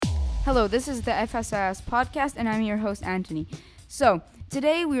Hello, this is the FSIS podcast, and I'm your host, Anthony. So,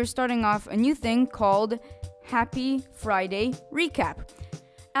 today we are starting off a new thing called Happy Friday Recap.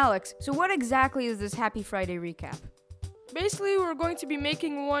 Alex, so what exactly is this Happy Friday Recap? Basically, we're going to be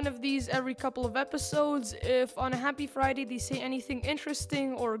making one of these every couple of episodes. If on a Happy Friday they say anything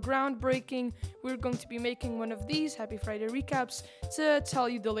interesting or groundbreaking, we're going to be making one of these Happy Friday recaps to tell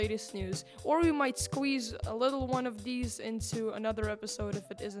you the latest news. Or we might squeeze a little one of these into another episode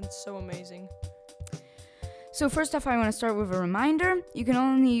if it isn't so amazing. So first off, I want to start with a reminder. You can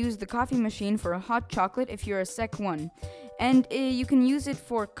only use the coffee machine for a hot chocolate if you're a Sec 1. And you can use it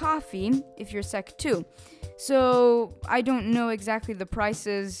for coffee if you're Sec 2. So I don't know exactly the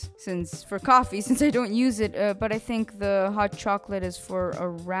prices for coffee since I don't use it, but I think the hot chocolate is for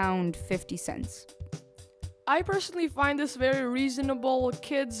around 50 cents. I personally find this very reasonable.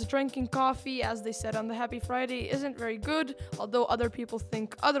 Kids drinking coffee, as they said on the Happy Friday, isn't very good, although other people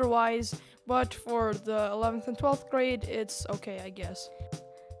think otherwise. But for the 11th and 12th grade, it's okay, I guess.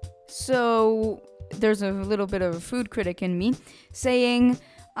 So there's a little bit of a food critic in me saying,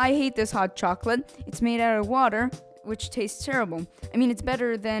 I hate this hot chocolate. It's made out of water, which tastes terrible. I mean, it's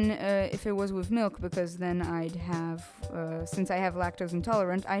better than if it was with milk, because then I'd have, since I have lactose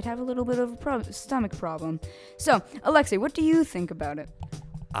intolerant, I'd have a little bit of a stomach problem. So, Alexei, what do you think about it?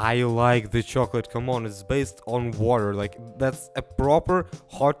 I like the chocolate, come on, it's based on water, like, that's a proper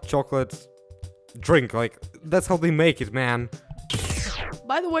hot chocolate drink, like, that's how they make it, man.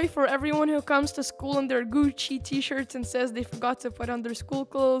 By the way, for everyone who comes to school in their Gucci t-shirts and says they forgot to put on their school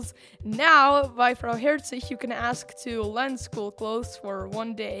clothes, now, by Frau Herzig, you can ask to lend school clothes for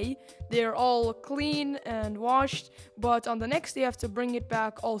one day. They're all clean and washed, but on the next day you have to bring it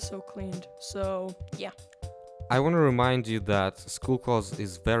back also cleaned. So, yeah. I want to remind you that school clothes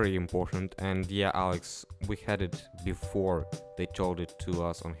is very important, and yeah, Alex, we had it before they told it to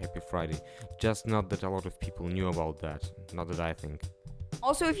us on Happy Friday. Just not that a lot of people knew about that, not that I think.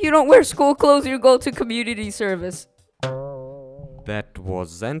 Also, if you don't wear school clothes, you go to community service. That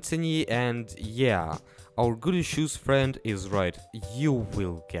was Anthony, and yeah, our Goody Shoes friend is right. You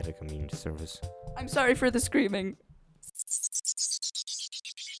will get a community service. I'm sorry for the screaming.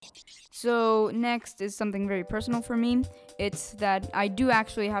 So next is something very personal for me. It's that I do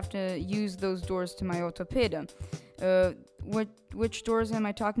actually have to use those doors to my orthopeda. Which doors am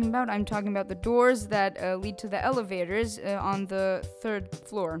I talking about? I'm talking about the doors that lead to the elevators on the third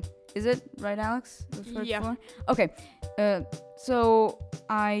floor. Is it right, Alex? The third floor? Okay. So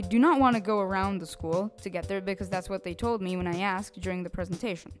I do not want to go around the school to get there because that's what they told me when I asked during the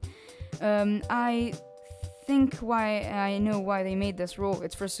presentation. I think I know why they made this rule.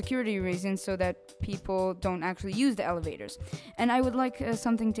 It's for security reasons so that people don't actually use the elevators. And I would like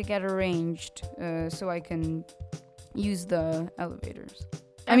something to get arranged so I can use the elevators.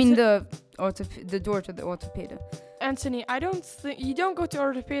 I mean the door to the orthopeda. Anthony, I don't think you don't go to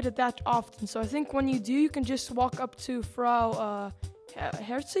orthopeda that often, so I think when you do, you can just walk up to Frau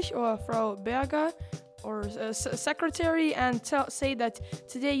Herzig or Frau Berger or secretary and say that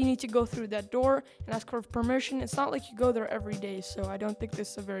today you need to go through that door and ask for permission. It's not like you go there every day, so I don't think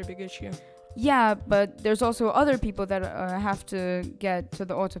this is a very big issue. Yeah, but there's also other people that have to get to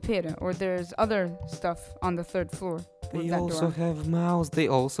the orthopeda, or there's other stuff on the third floor. They also have mouse. They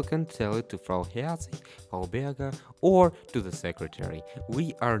also can tell it to Frau Herzig, Frau Berger, or to the secretary.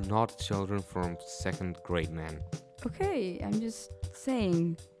 We are not children from second grade, man. Okay, I'm just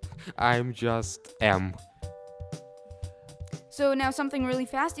saying. I'm just M. So now something really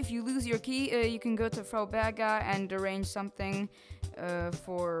fast. If you lose your key, you can go to Frau Berger and arrange something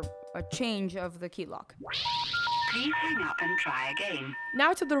for a change of the key lock. Please hang up and try again.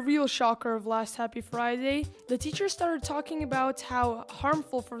 Now to the real shocker of last Happy Friday. The teacher started talking about how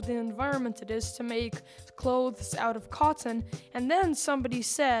harmful for the environment it is to make clothes out of cotton, and then somebody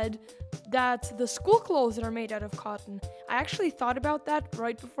said that the school clothes are made out of cotton. I actually thought about that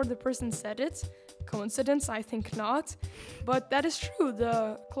right before the person said it. Coincidence? I think not. But that is true.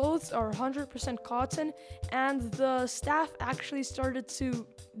 The clothes are 100% cotton, and the staff actually started to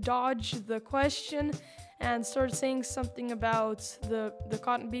dodge the question and started saying something about the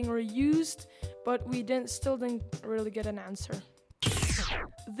cotton being reused, but we still didn't really get an answer.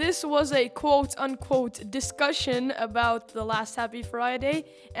 This was a quote-unquote discussion about the last Happy Friday,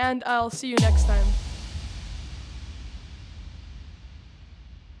 and I'll see you next time.